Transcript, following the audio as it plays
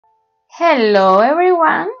Hello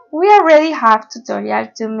everyone! We already have tutorial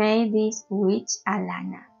to make this witch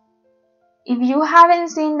Alana. If you haven't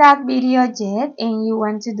seen that video yet and you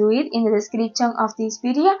want to do it, in the description of this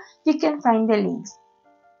video you can find the links.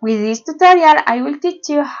 With this tutorial I will teach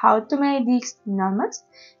you how to make these gnomes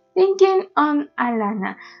thinking on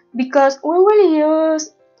Alana, because we will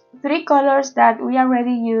use 3 colors that we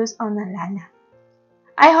already use on Alana.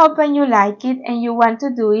 I hope you like it and you want to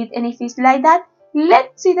do it, and if it's like that,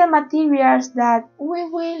 let's see the materials that we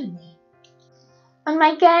will need. In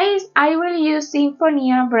my case, I will use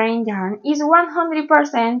Symphonia Brain yarn. It's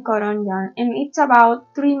 100% cotton yarn and it's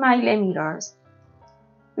about 3 millimeters.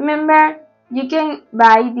 Remember, you can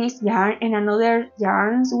buy this yarn and another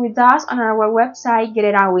yarns with us on our website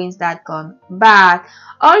GretaWings.com, but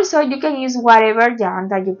also you can use whatever yarn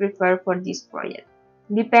that you prefer for this project.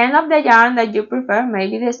 Depending on the yarn that you prefer,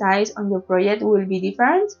 maybe the size on your project will be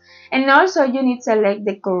different, and also you need to select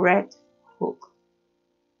the correct hook.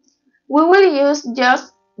 We will use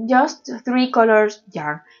just 3 colors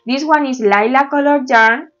yarn. This one is lilac color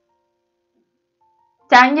yarn,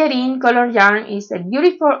 tangerine color yarn is a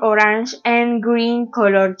beautiful orange, and green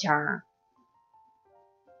color yarn.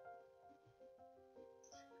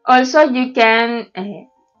 Also you can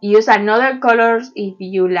use another colors if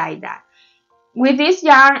you like that. With this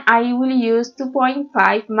yarn, I will use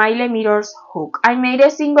 2.5 millimeters hook. I made a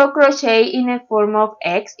single crochet in a form of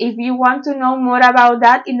X. If you want to know more about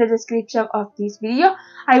that, in the description of this video,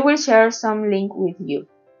 I will share some link with you.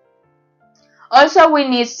 Also, we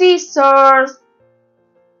need scissors,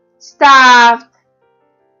 staff,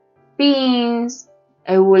 pins,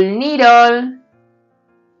 a wool needle,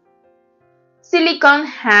 silicone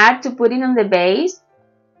hat to put it on the base.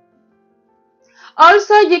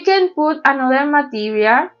 Also, you can put another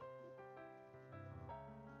material,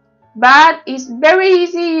 but it's very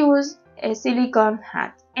easy to use a silicone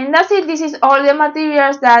hat. And that's it. This is all the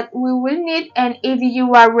materials that we will need, and if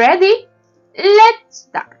you are ready, let's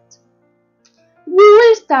start. We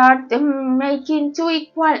will start making 2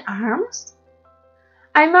 equal arms.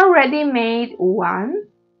 I'm already made one,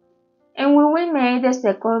 and we will make the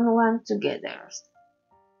second one together.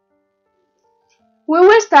 We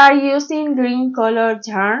will start using green color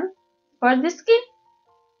yarn for the skin.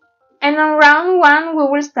 And on round 1 we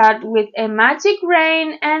will start with a magic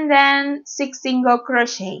rain and then 6 single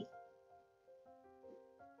crochet.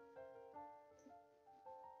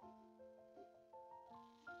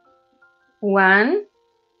 One,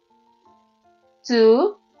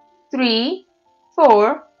 2, 3,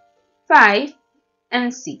 4, 5,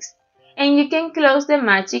 and 6. And you can close the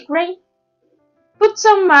magic rain. Put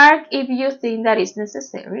some mark if you think that is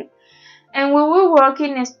necessary. And we will work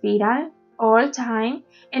in a spiral all time.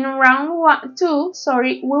 And on round 2,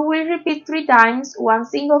 we will repeat 3 times 1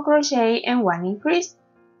 single crochet and 1 increase.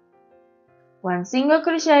 1 single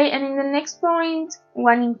crochet, and in the next point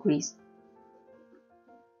 1 increase.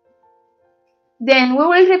 Then we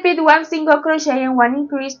will repeat 1 single crochet and 1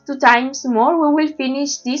 increase 2 times more. We will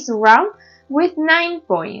finish this round with 9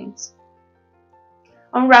 points.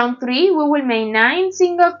 On round 3 we will make 9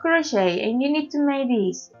 single crochet, and you need to make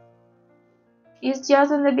this. It's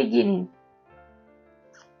just in the beginning.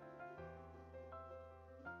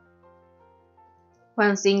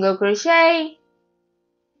 One single crochet,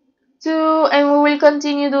 2, and we will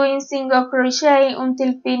continue doing single crochet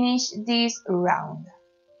until finish this round.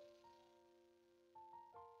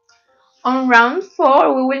 On round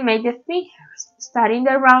 4 we will make the fingers, starting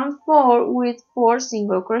the round 4 with 4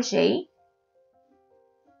 single crochet,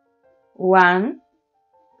 1,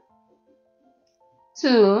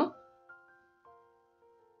 2,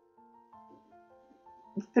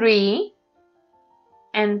 3,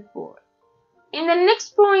 and 4. In the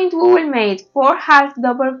next point we will make 4 half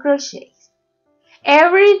double crochets,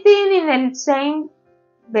 everything in the same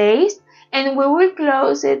base, and we will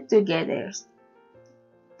close it together.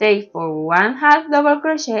 Take for 1 half double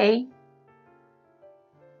crochet,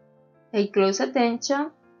 take close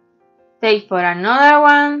attention, take for another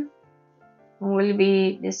one, will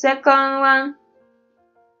be the second one,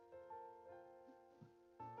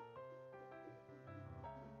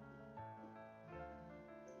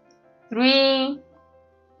 three,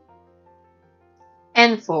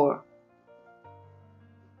 and 4.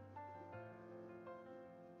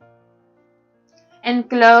 And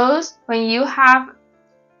close when you have,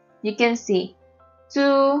 you can see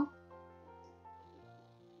 2,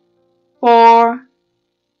 4,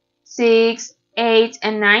 6, 8,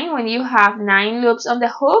 and 9. When you have 9 loops on the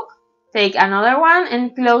hook, take another one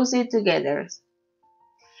and close it together.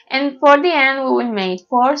 And for the end we will make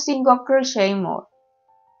 4 single crochet more.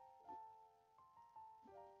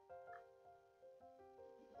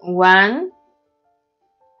 1,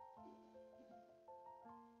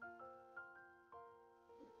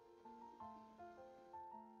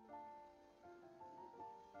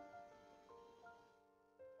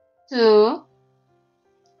 2,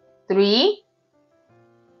 3,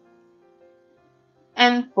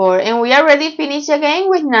 and 4, and we already finished again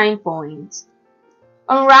with 9 points.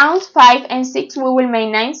 On rounds 5 and 6 we will make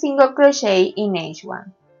 9 single crochet in each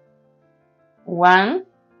one. 1,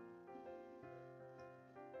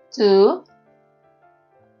 2,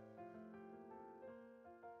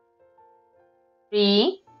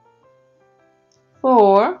 3,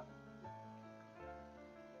 4,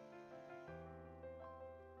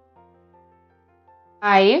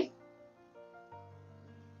 5,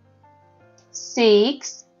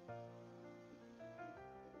 6,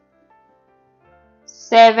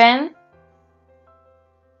 7,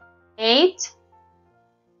 8,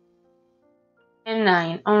 and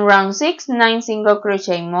 9. On round 6, 9 single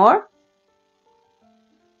crochet more.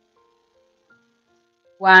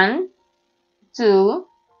 1, 2,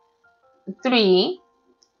 3,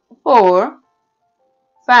 4,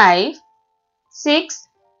 5, 6,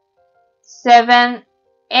 7,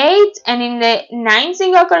 8, and in the 9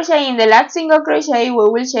 single crochet, in the last single crochet, we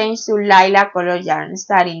will change to lilac color yarn,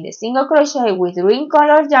 starting the single crochet with green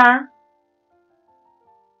color yarn.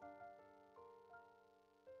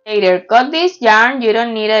 Later, cut this yarn, you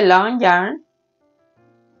don't need a long yarn.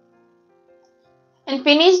 And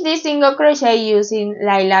finish this single crochet using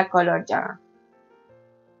lilac color yarn.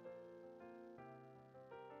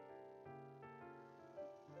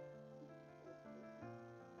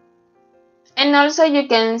 And also you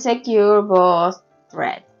can secure both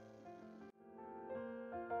threads.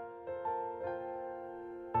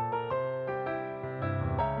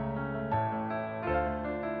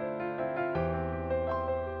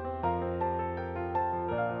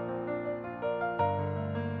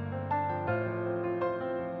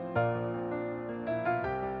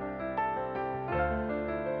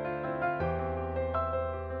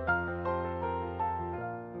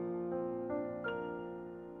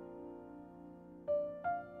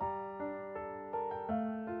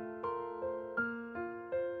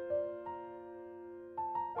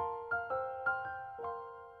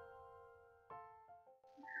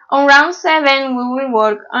 On round 7, we will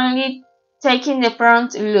work only taking the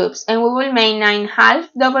front loops, and we will make 9 half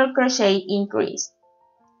double crochet increase.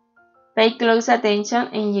 Pay close attention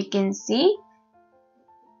and you can see.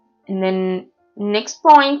 And then next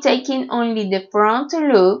point, taking only the front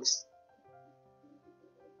loops,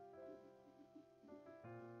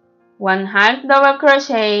 1 half double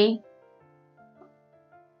crochet,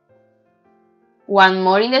 1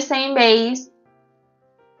 more in the same base.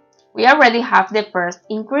 We already have the first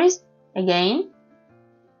increase. Again,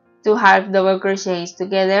 2 half double crochets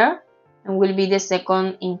together, and will be the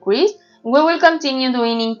second increase. We will continue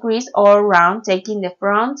doing increase all around, taking the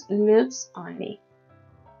front loops only.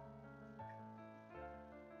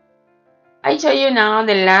 I show you now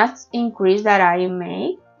the last increase that I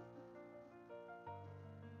made.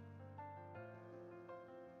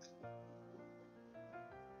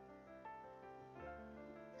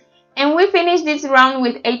 And we finished this round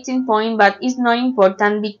with 18 points, but it's not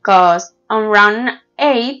important because on round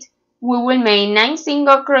 8 we will make 9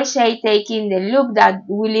 single crochet taking the loop that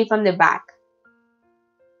we leave on the back.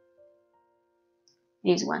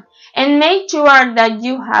 This one. And make sure that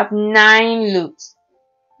you have 9 loops.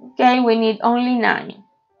 Okay, we need only 9.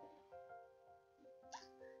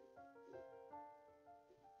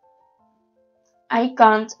 I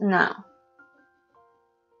count now.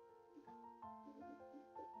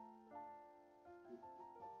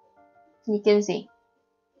 You can see.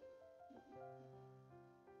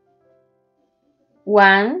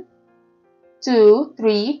 1, 2,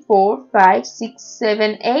 3, 4, 5, 6,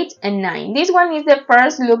 7, 8, and 9. This one is the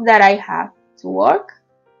first loop that I have to work.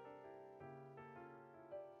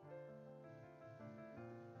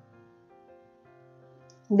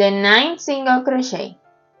 The 9 single crochet.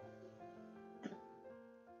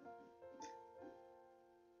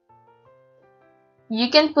 You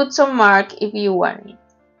can put some mark if you want it.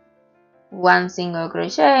 1 single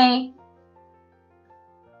crochet,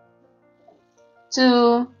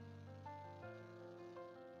 2,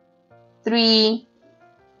 3,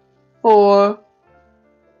 4,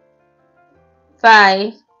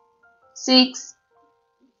 5, 6,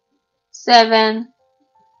 7,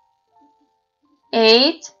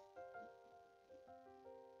 8,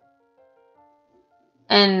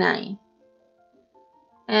 and 9.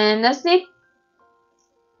 And that's it.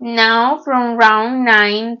 Now from round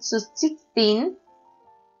 9 to 16,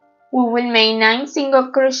 We will make 9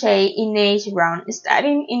 single crochet in each round,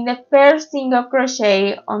 starting in the first single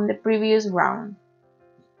crochet on the previous round.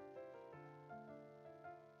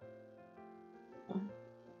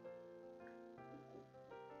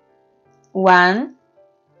 1,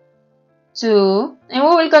 2, and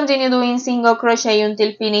we will continue doing single crochet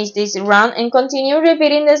until finish this round and continue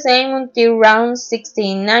repeating the same until round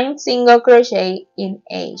 16. 9 single crochet in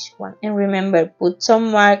each one, and remember, put some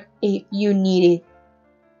mark if you need it.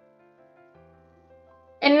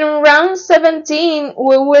 And in round 17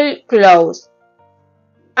 we will close.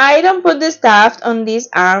 I don't put the staff on this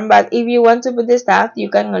arm, but if you want to put the staff, you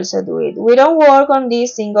can also do it. We don't work on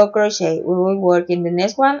this single crochet. We will work in the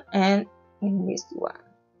next one and in this one.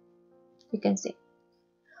 You can see.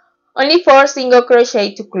 Only 4 single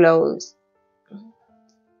crochet to close.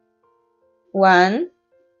 1,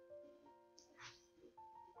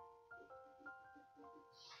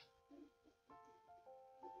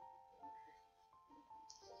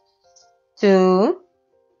 2,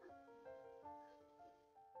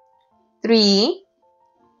 3,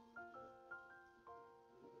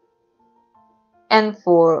 and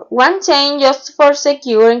 4. One chain just for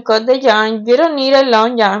secure and cut the yarn. You don't need a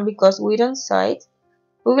long yarn because we don't sew it.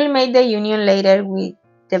 We will make the union later with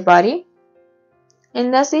the body.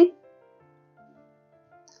 And that's it.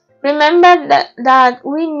 Remember that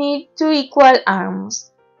we need 2 equal arms.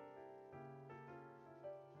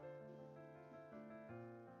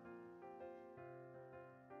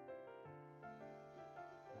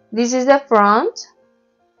 This is the front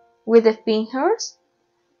with the fingers,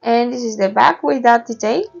 and this is the back with that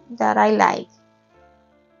detail that I like.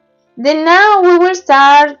 Then now we will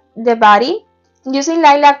start the body using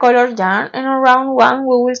lilac colored yarn, and on round 1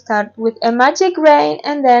 we will start with a magic rain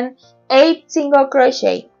and then 8 single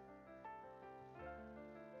crochet.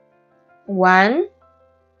 1,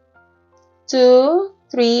 2,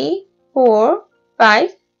 3, 4, 5,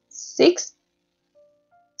 6,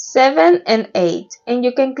 7, and 8. And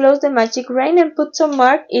you can close the magic rain and put some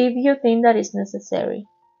mark if you think that is necessary.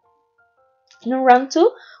 In round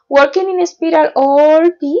 2, working in a spiral all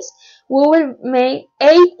piece, we will make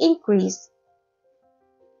 8 increase.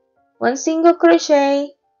 1 single crochet,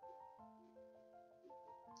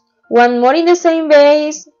 1 more in the same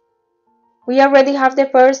base. We already have the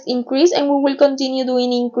first increase and we will continue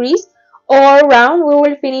doing increase all round. We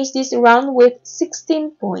will finish this round with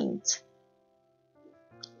 16 points.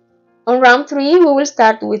 On round 3 we will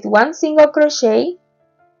start with 1 single crochet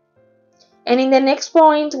and in the next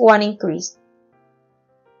point 1 increase.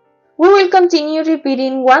 We will continue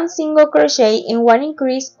repeating 1 single crochet and 1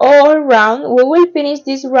 increase all round. We will finish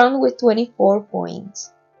this round with 24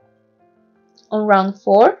 points. On round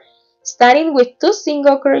 4, starting with 2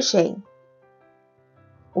 single crochet,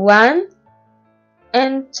 1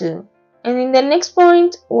 and 2, and in the next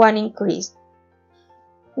point 1 increase.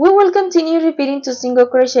 We will continue repeating 2 single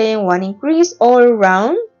crochet and 1 increase all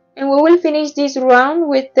round, and we will finish this round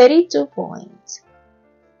with 32 points.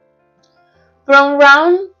 From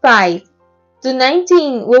round 5 to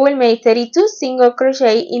 19, we will make 32 single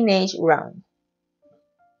crochet in each round.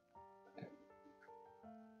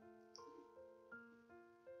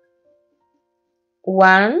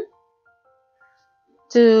 One,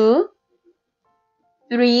 2,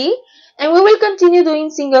 3, and we will continue doing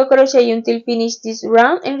single crochet until finish this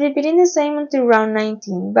round and repeating the same until round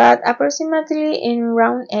 19. But approximately in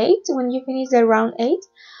round 8, when you finish the round 8,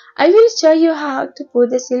 I will show you how to put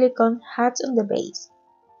the silicone hat on the base.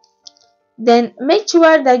 Then make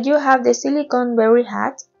sure that you have the silicone berry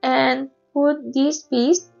hat and put this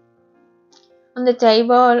piece on the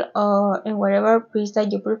table or in whatever piece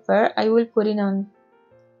that you prefer. I will put it on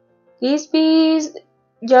this piece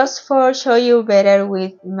just for show you better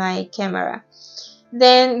with my camera.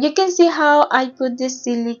 Then you can see how I put the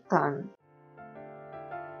silicone.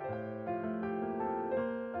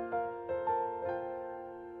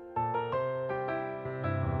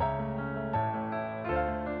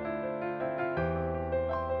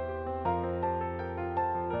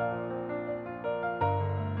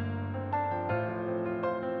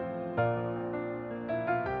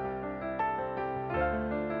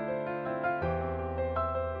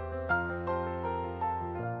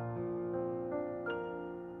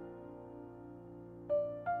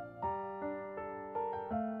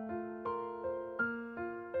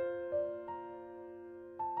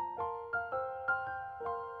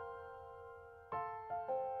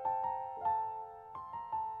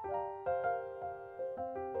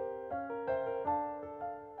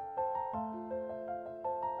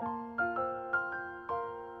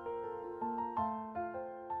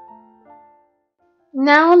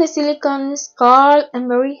 Now the silicone is cold and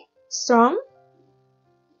very strong.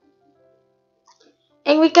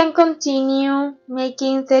 And we can continue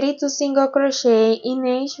making 32 single crochet in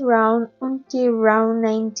each round until round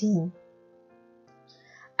 19.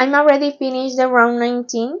 I'm already finished the round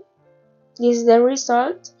 19. This is the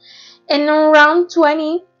result. And on round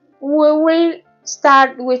 20, we will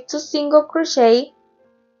start with 2 single crochet,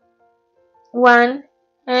 1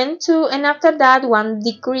 and 2, and after that 1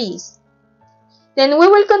 decrease. Then we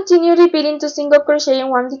will continue repeating 2 single crochet and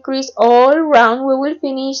 1 decrease all round. We will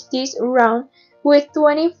finish this round with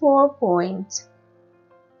 24 points.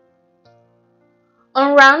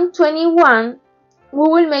 On round 21, we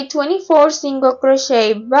will make 24 single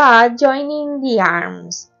crochet but joining the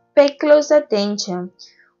arms. Pay close attention.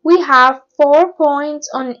 We have 4 points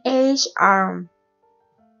on each arm.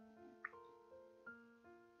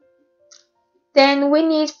 Then we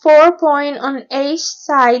need 4 points on each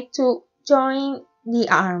side to join the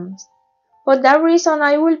arms. For that reason,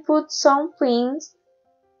 I will put some pins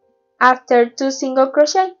after 2 single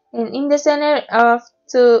crochet and in the center of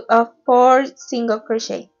 4 single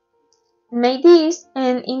crochet. Make this,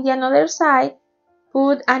 and in the another side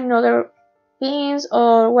put another pins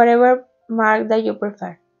or whatever mark that you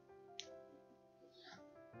prefer.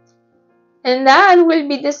 And that will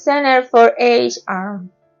be the center for each arm.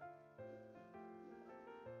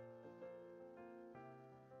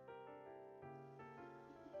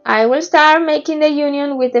 I will start making the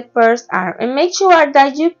union with the first arm, and make sure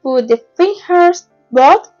that you put the fingers,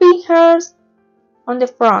 both fingers, on the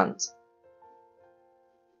front.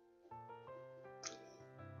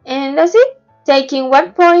 And that's it. Taking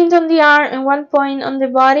 1 point on the arm and 1 point on the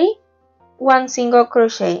body, 1 single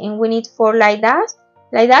crochet, and we need 4 like that.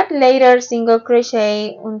 Later single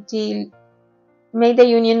crochet until make the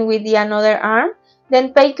union with the another arm.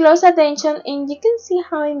 Then pay close attention and you can see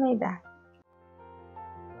how I made that.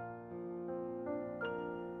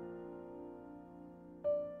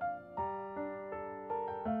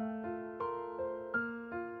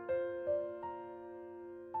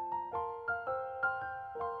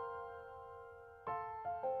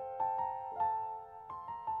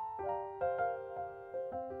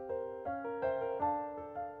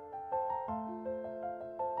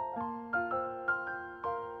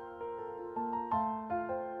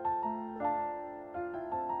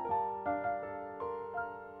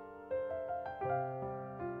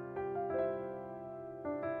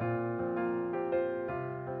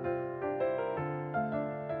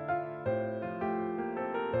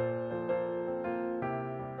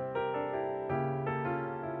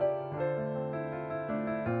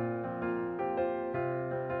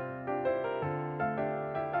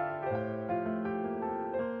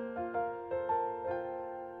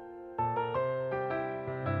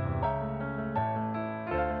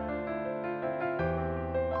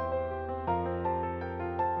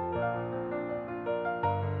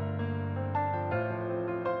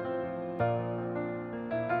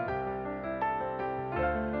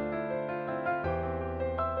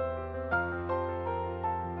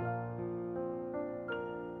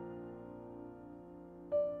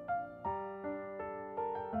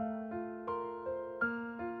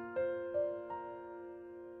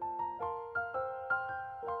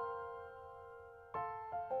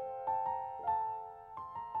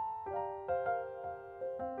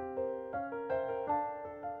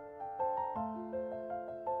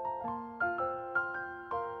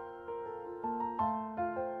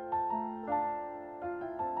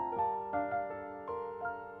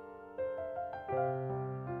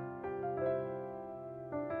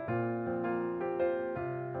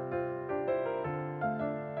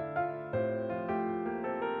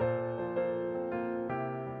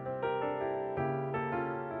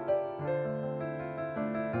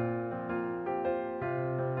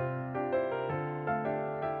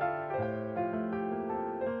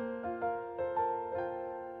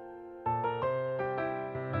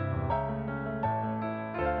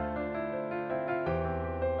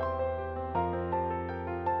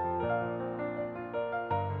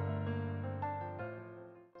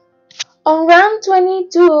 On round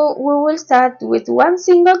 22, we will start with 1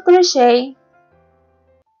 single crochet,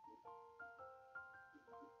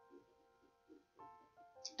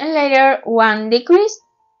 and later 1 decrease.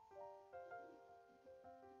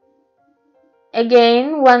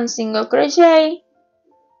 Again 1 single crochet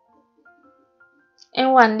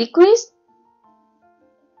and 1 decrease.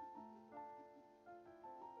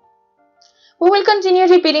 We will continue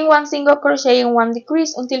repeating 1 single crochet and 1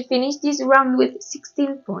 decrease until finish this round with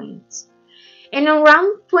 16 points. And on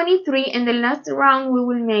round 23 and the last round, we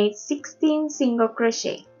will make 16 single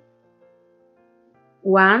crochet.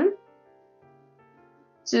 1,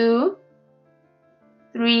 2,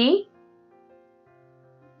 3,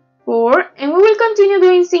 4, and we will continue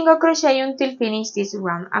doing single crochet until finish this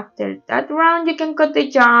round. After that round, you can cut the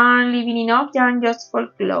yarn, leaving enough yarn just for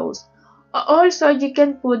clothes. Also, you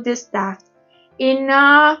can put the staff,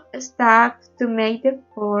 enough staff to make the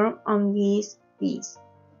form on this piece.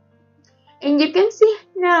 And you can see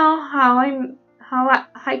now how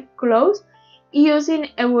I close using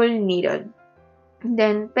a wool needle.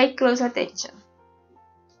 Then pay close attention.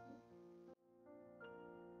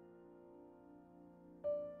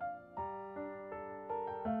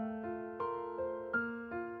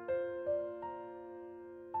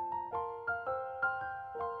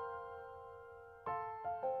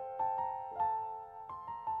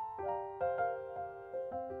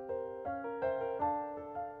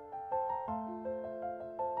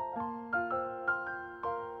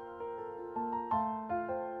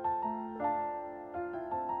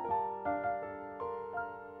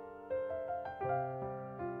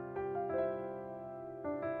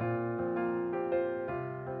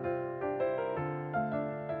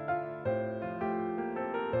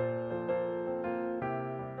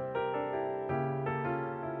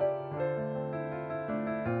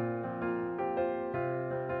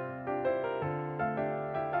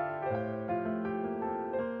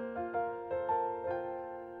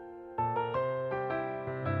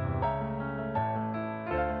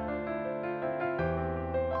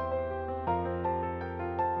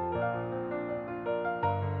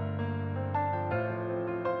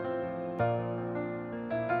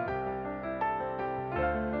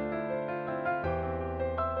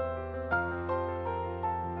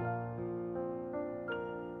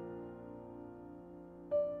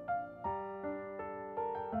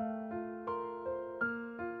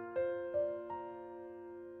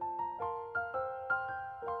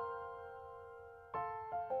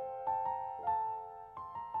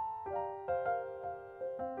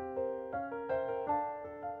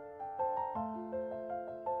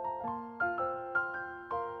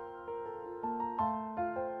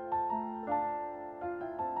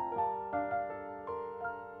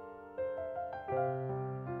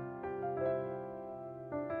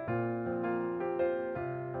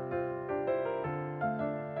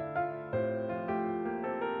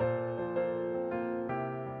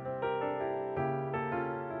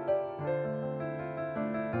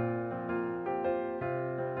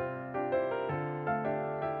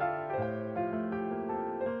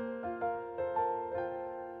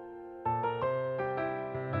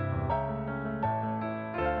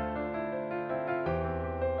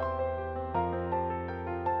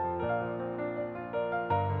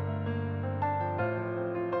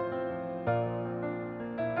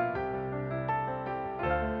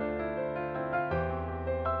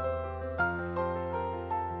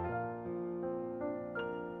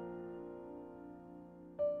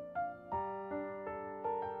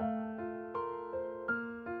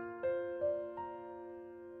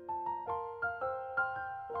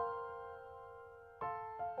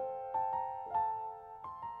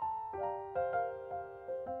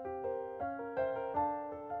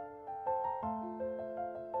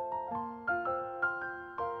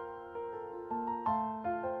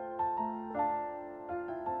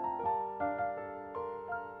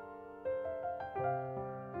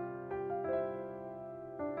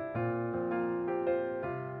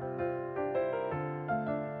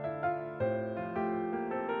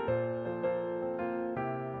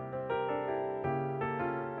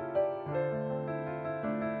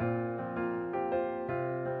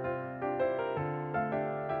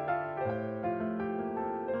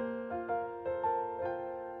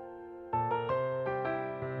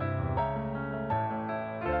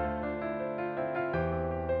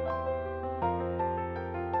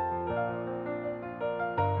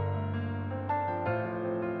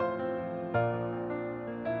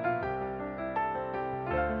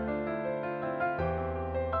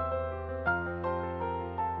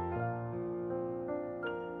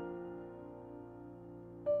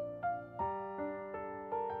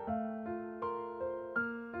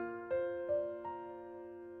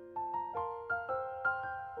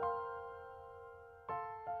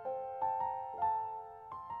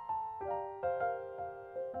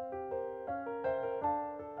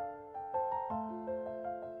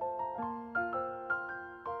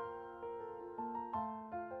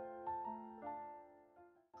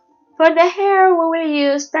 For the hair, we will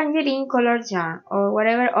use tangerine colored yarn or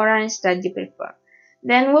whatever orange that you prefer.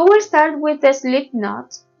 Then we will start with the slip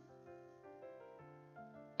knot.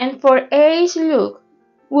 And for each loop,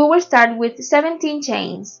 we will start with 17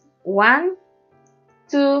 chains. 1,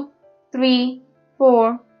 2, 3,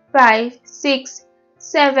 4, 5, 6,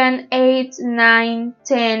 7, 8, 9,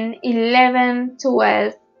 10, 11,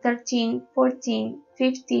 12, 13, 14,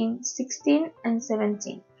 15, 16, and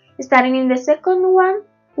 17. Starting in the second one,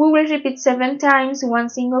 we will repeat 7 times 1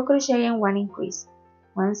 single crochet and 1 increase.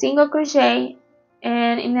 1 single crochet,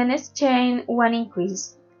 and in the next chain 1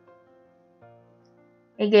 increase.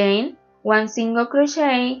 Again 1 single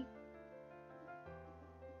crochet,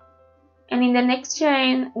 and in the next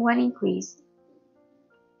chain 1 increase.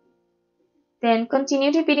 Then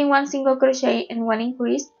continue repeating 1 single crochet and 1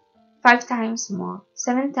 increase 5 times more,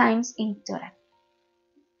 7 times in total.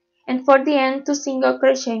 And for the end, 2 single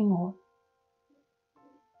crochet more.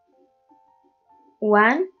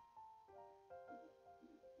 1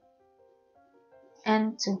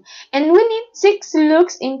 and 2. And we need 6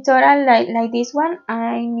 loops in total like this one.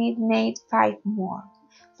 I made 5 more.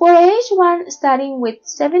 For each one, starting with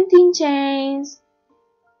 17 chains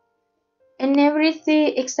and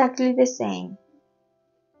everything exactly the same.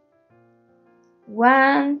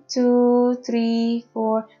 1, 2, 3,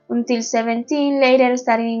 4 until 17. Later,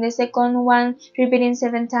 starting in the second one, repeating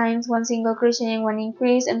 7 times 1 single crochet and 1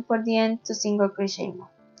 increase, and for the end 2 single crochet more.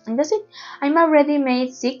 And that's it. I'm already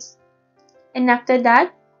made 6, and after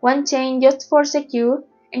that 1 chain just for secure,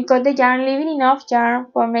 and cut the yarn, leaving enough yarn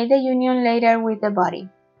for make the union later with the body.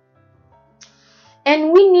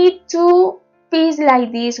 And we need 2 pieces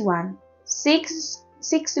like this one, 6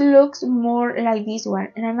 looks more like this one,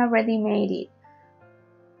 and I'm already made it.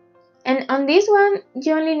 And on this one,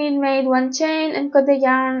 you only need make 1 chain and cut the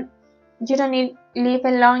yarn. You don't need leave a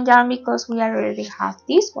long yarn because we already have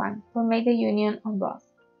this one for make the union on both.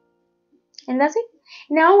 And that's it.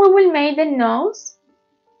 Now we will make the nose.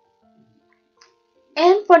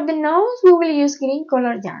 And for the nose, we will use green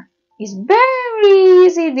color yarn. It's very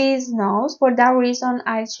easy, this nose. For that reason,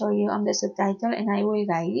 I'll show you on the subtitle and I will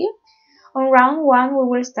guide you. On round 1, we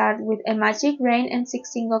will start with a magic rain and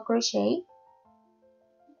 6 single crochet.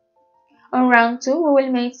 On round 2, we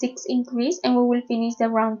will make 6 increase and we will finish the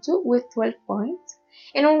round 2 with 12 points.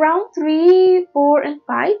 And on round 3, 4, and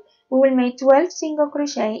 5, we will make 12 single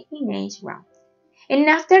crochet in each round. And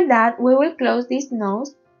after that, we will close this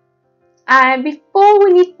nose. Before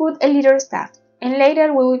we need put a little staff, and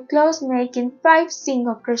later we will close making 5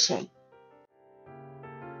 single crochet.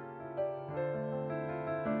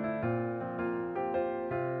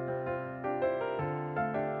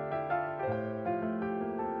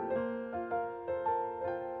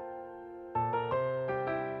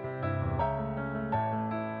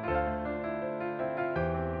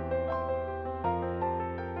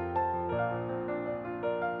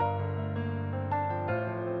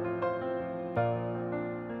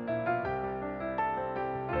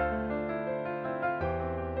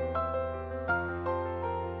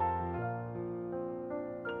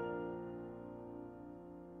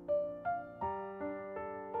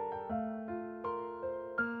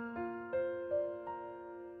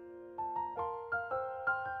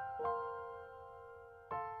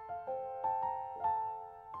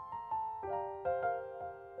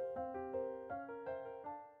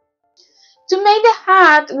 To make the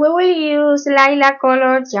hat, we will use lilac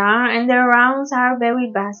colored yarn, and the rounds are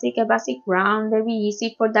very basic, a basic round, very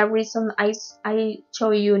easy. For that reason, I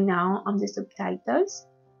show you now on the subtitles.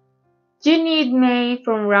 You need made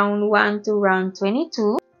from round 1 to round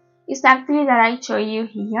 22, exactly that I show you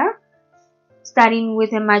here. Starting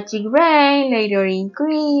with a magic rain, later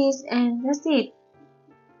increase, and that's it.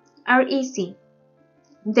 Are easy.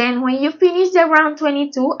 Then when you finish the round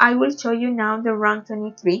 22, I will show you now the round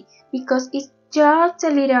 23 because it's just a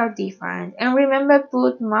little different. And remember,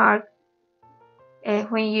 put mark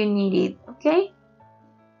when you need it, okay?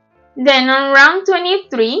 Then on round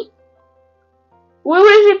 23, we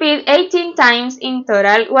will repeat 18 times in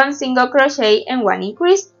total, 1 single crochet and 1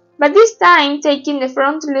 increase, but this time taking the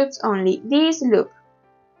front loops only, this loop.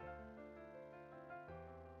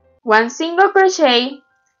 1 single crochet,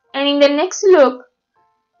 and in the next loop,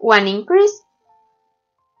 1 increase.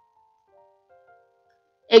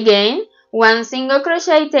 Again, 1 single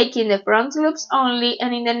crochet taking the front loops only,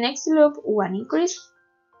 and in the next loop 1 increase.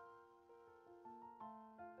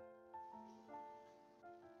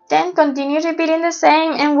 Then continue repeating the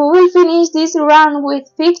same and we will finish this round with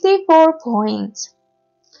 54 points.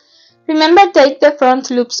 Remember, take the front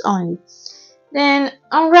loops only. Then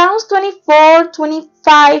on rounds 24,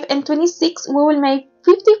 25 and 26 we will make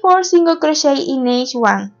 54 single crochet in each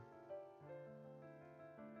one.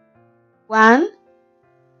 1,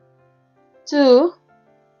 2,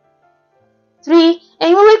 3, and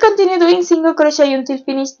we will continue doing single crochet until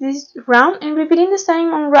finish this round and repeating the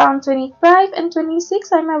same on round 25 and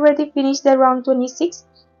 26. I'm already finished the round 26.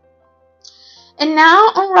 And now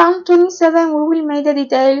on round 27 we will make the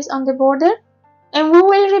details on the border and we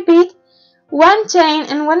will repeat one chain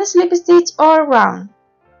and one slip stitch all round,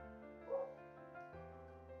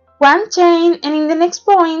 one chain and in the next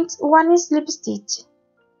point one slip stitch,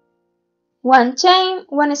 one chain,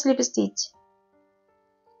 one slip stitch,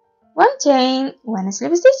 one chain, one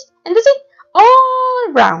slip stitch, and that's it,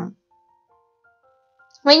 all round.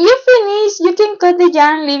 When you finish, you can cut the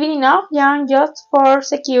yarn, leaving enough yarn just for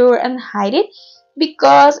secure and hide it,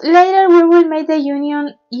 because later we will make the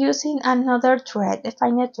union using another thread, a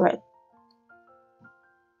finer thread.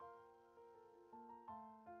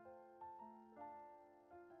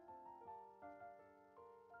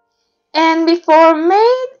 And before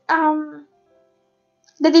made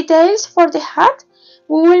the details for the hat,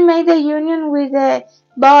 we will make the union with the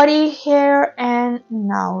body, hair, and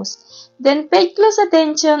nose. Then pay close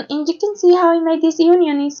attention and you can see how I made this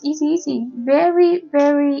union. It's easy, very,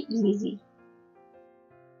 very easy.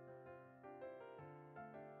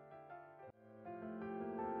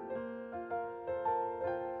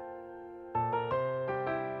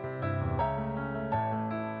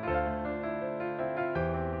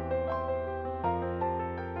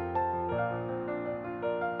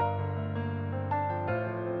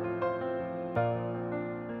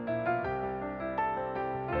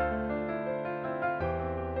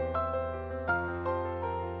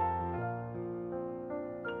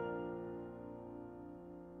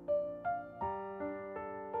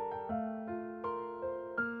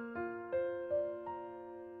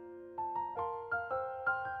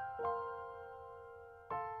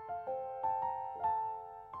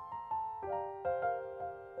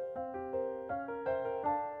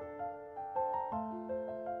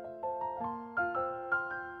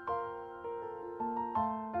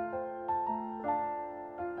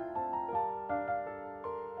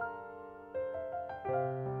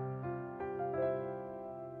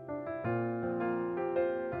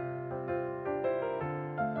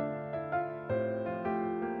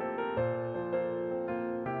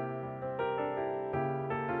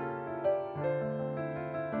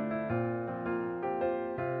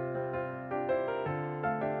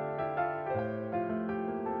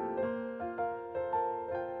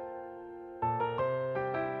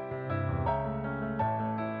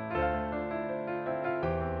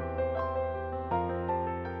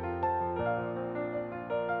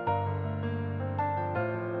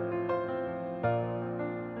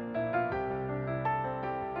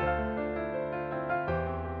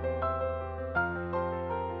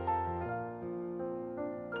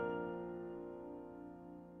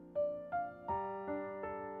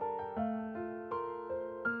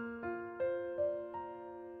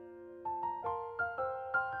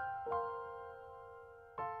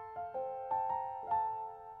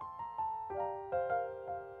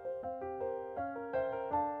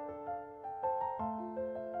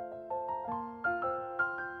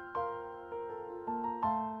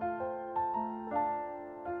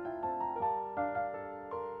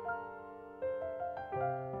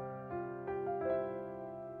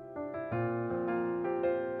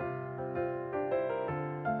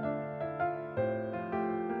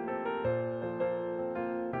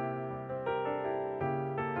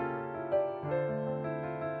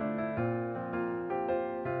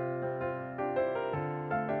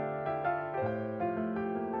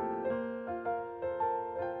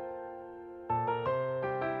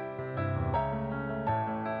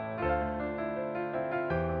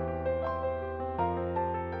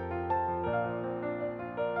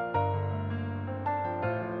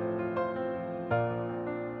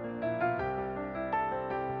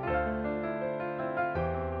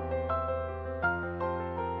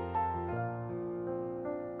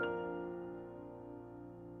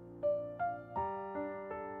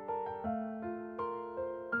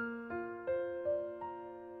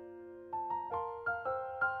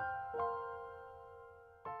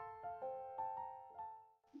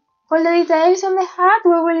 For the details on the hat,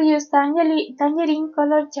 we will use tangerine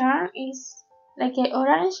colored yarn, is like a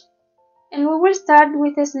orange, and we will start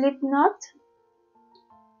with a slip knot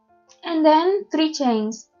and then 3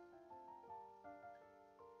 chains,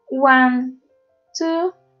 1,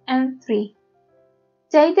 2, and 3.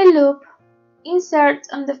 Take the loop, insert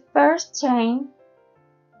on the first chain,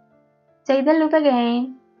 take the loop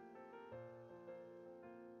again,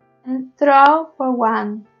 and throw for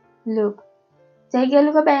 1 loop. Take the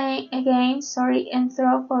loop again, and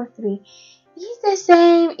throw for 3. It's the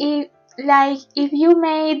same if you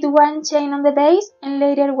made 1 chain on the base and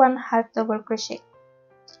later 1 half double crochet.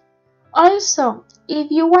 Also,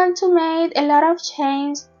 if you want to make a lot of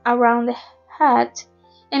chains around the hat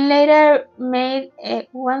and later made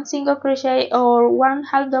 1 single crochet or 1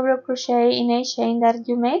 half double crochet in a chain that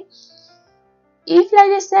you made, it's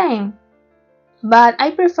like the same. but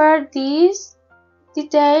I prefer this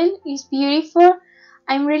detail. It's beautiful.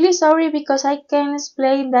 I'm really sorry because I can't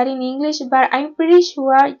explain that in English, but I'm pretty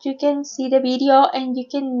sure you can see the video and you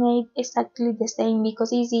can make exactly the same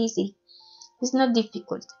because it's easy. It's not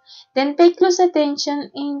difficult. Then pay close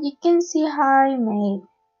attention and you can see how I made.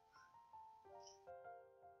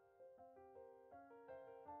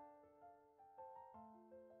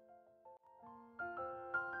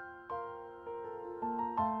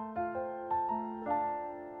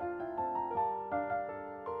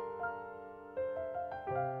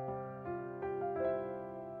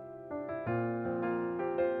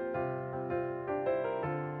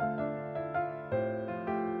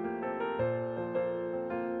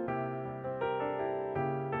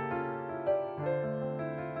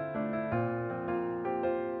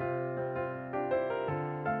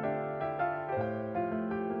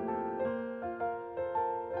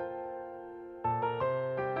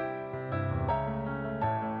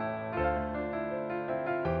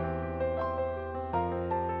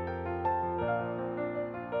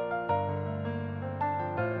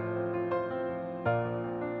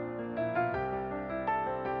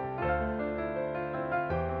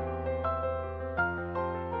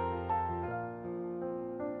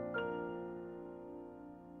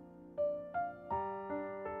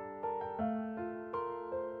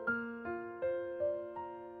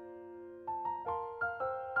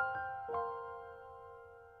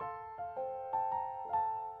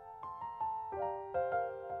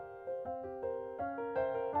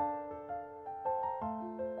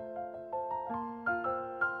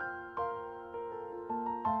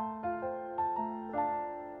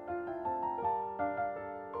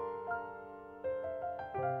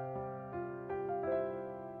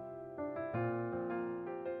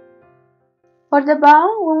 For the bow,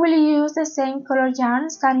 we will use the same color yarn,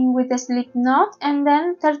 starting with the slip knot and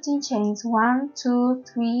then 13 chains. 1, 2,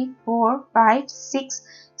 3, 4, 5, 6,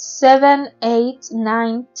 7, 8,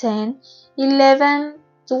 9, 10, 11,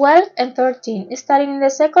 12, and 13. Starting in the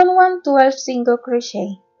second one, 12 single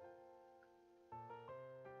crochet.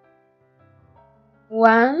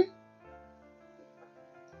 1,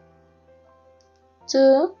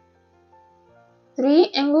 2,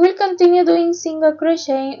 3, and we will continue doing single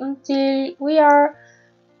crochet until we are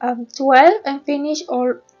 12 and finish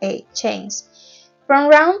all 8 chains. From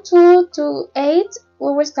round 2 to 8,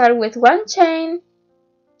 we will start with 1 chain,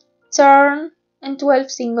 turn, and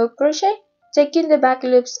 12 single crochet, taking the back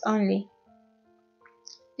loops only.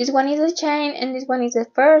 This one is a chain and this one is the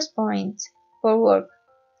first point for work.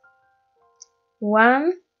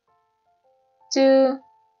 1, 2,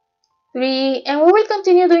 3, and we will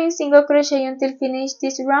continue doing single crochet until finish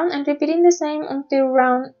this round and repeating the same until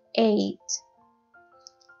round 8.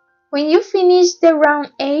 When you finish the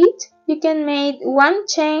round 8, you can make 1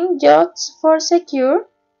 chain just for secure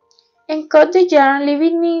and cut the yarn,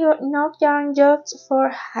 leaving enough yarn just for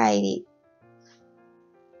hiding.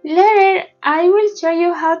 Later, I will show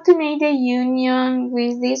you how to make the union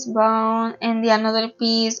with this bone and the another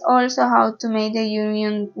piece, also how to make the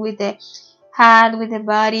union with the hat, with the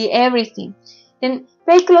body, everything. Then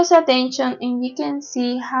pay close attention and you can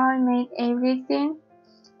see how I made everything.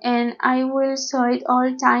 And I will sew it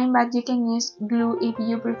all time, but you can use glue if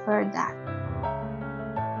you prefer that.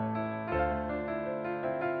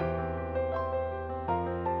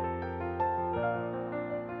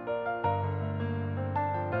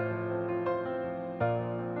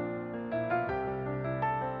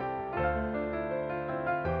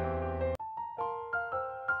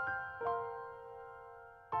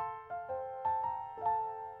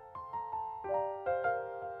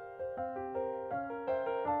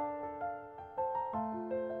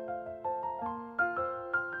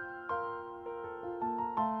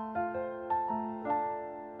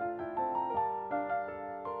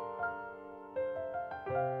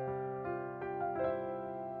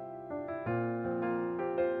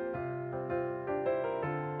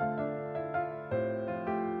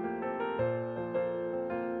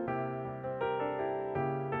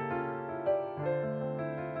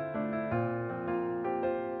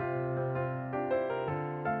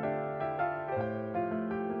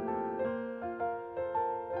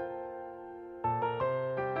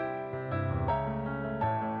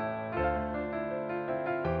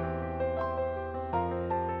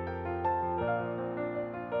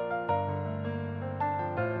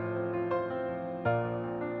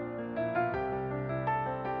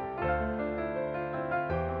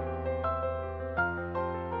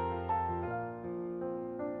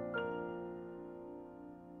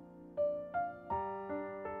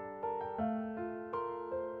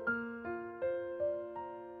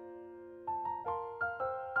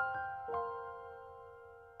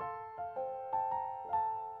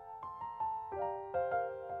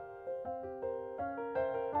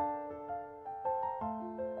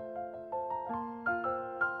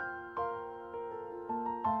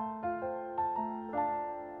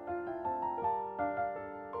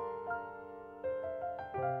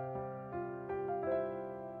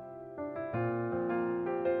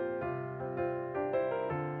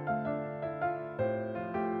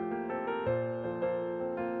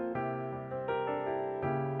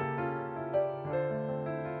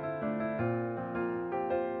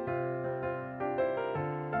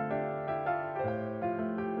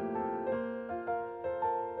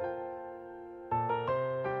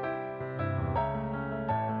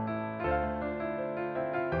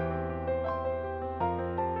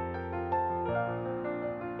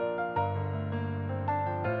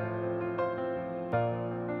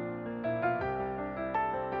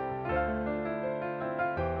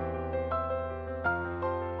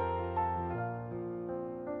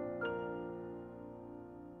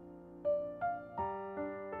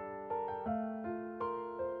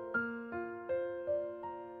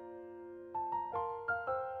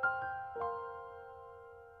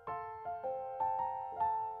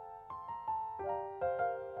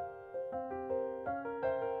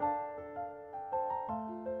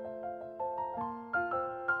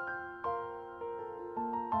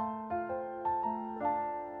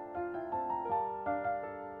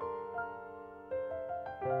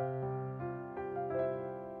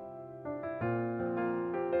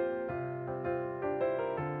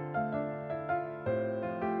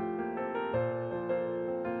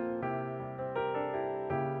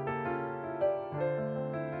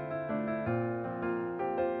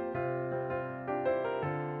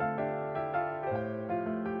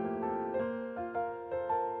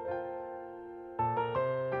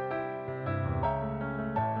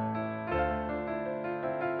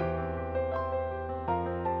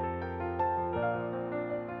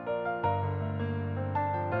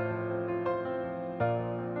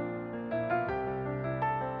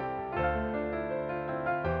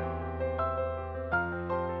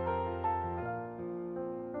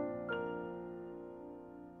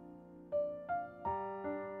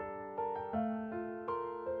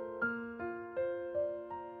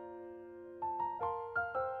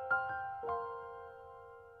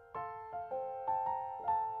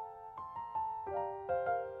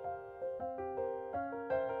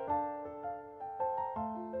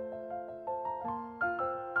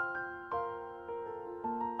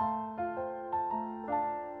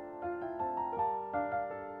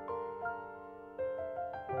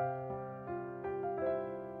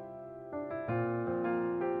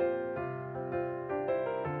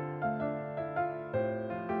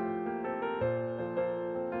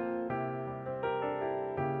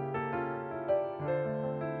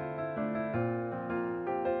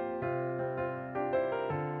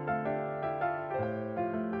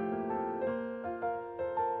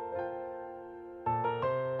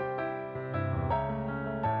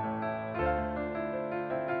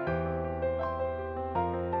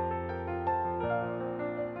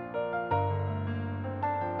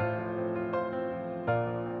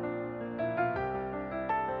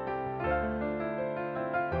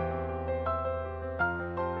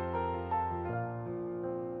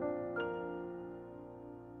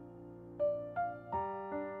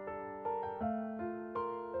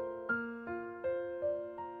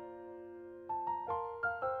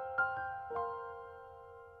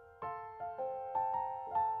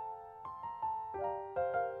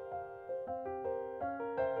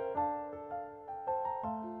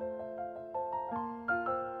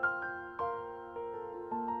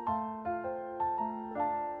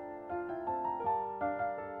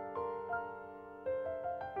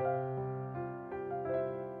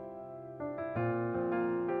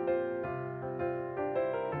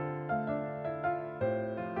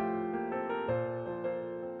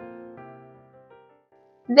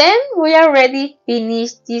 Then we already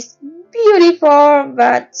finished this beautiful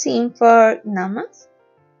but simple numbers.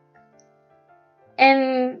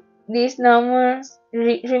 And these numbers,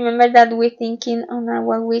 remember that we're thinking on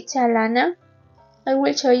our witch Alana. I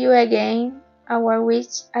will show you again our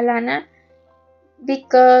witch Alana,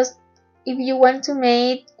 because if you want to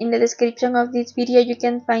make, in the description of this video you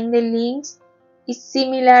can find the links. It's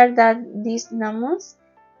similar that these numbers,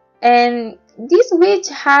 and this witch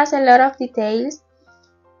has a lot of details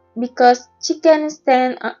because she can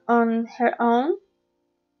stand on her own.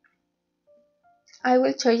 I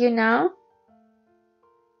will show you now.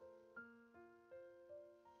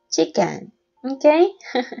 She can, okay?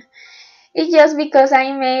 It's just because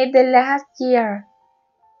I made the last year.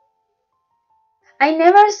 I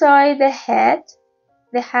never saw the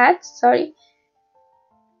hat, sorry,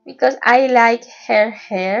 because I like her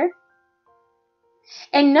hair.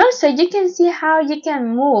 And also you can see how you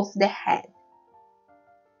can move the head.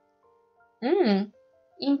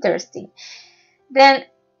 Interesting. Then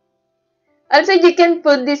also you can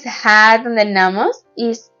put this hat on the namos.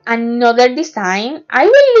 Is another design. I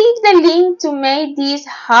will leave the link to make this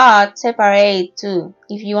hat separate too,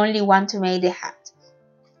 if you only want to make the hat.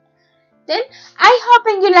 Then I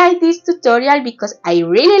hope you like this tutorial because I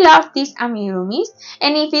really love these amigurumis,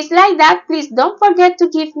 and if it's like that, please don't forget to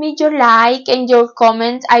give me your like and your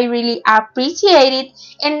comments. I really appreciate it,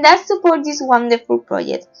 and that supports this wonderful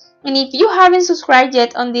project. And if you haven't subscribed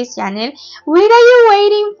yet on this channel, what are you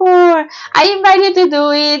waiting for? I invite you to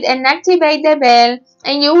do it and activate the bell,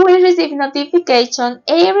 and you will receive notification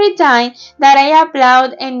every time that I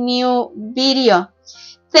upload a new video.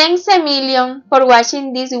 Thanks a million for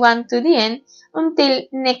watching this one to the end. Until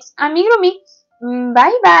next amigurumi.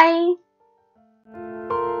 Bye bye.